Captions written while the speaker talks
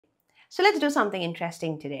So let's do something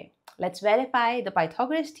interesting today. Let's verify the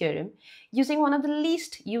Pythagoras theorem using one of the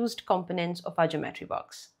least used components of our geometry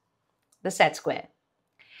box, the set square.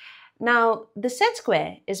 Now, the set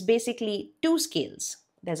square is basically two scales.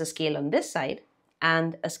 There's a scale on this side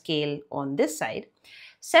and a scale on this side,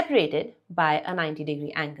 separated by a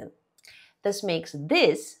 90-degree angle. This makes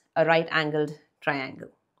this a right-angled triangle.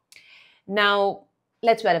 Now,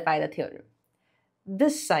 let's verify the theorem.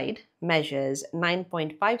 This side measures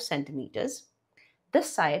 9.5 centimeters.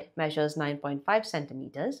 This side measures 9.5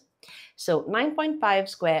 centimeters. So 9.5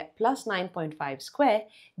 square plus 9.5 square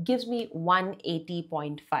gives me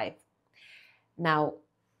 180.5. Now,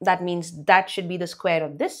 that means that should be the square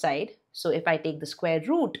of this side. So if I take the square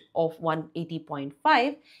root of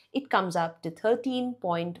 180.5, it comes up to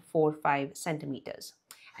 13.45 centimeters.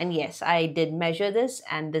 And yes, I did measure this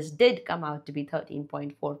and this did come out to be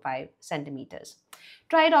 13.45 centimeters.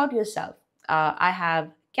 Try it out yourself. I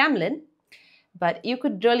have Camlin, but you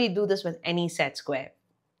could really do this with any set square.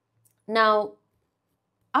 Now,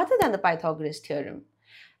 other than the Pythagoras theorem,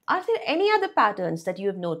 are there any other patterns that you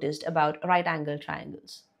have noticed about right-angled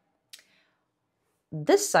triangles?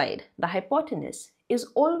 This side, the hypotenuse, is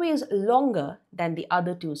always longer than the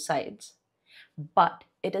other two sides, but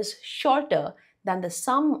it is shorter than the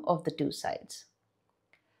sum of the two sides.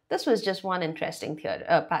 This was just one interesting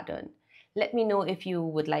pattern. Let me know if you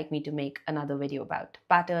would like me to make another video about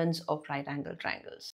patterns of right-angled triangles.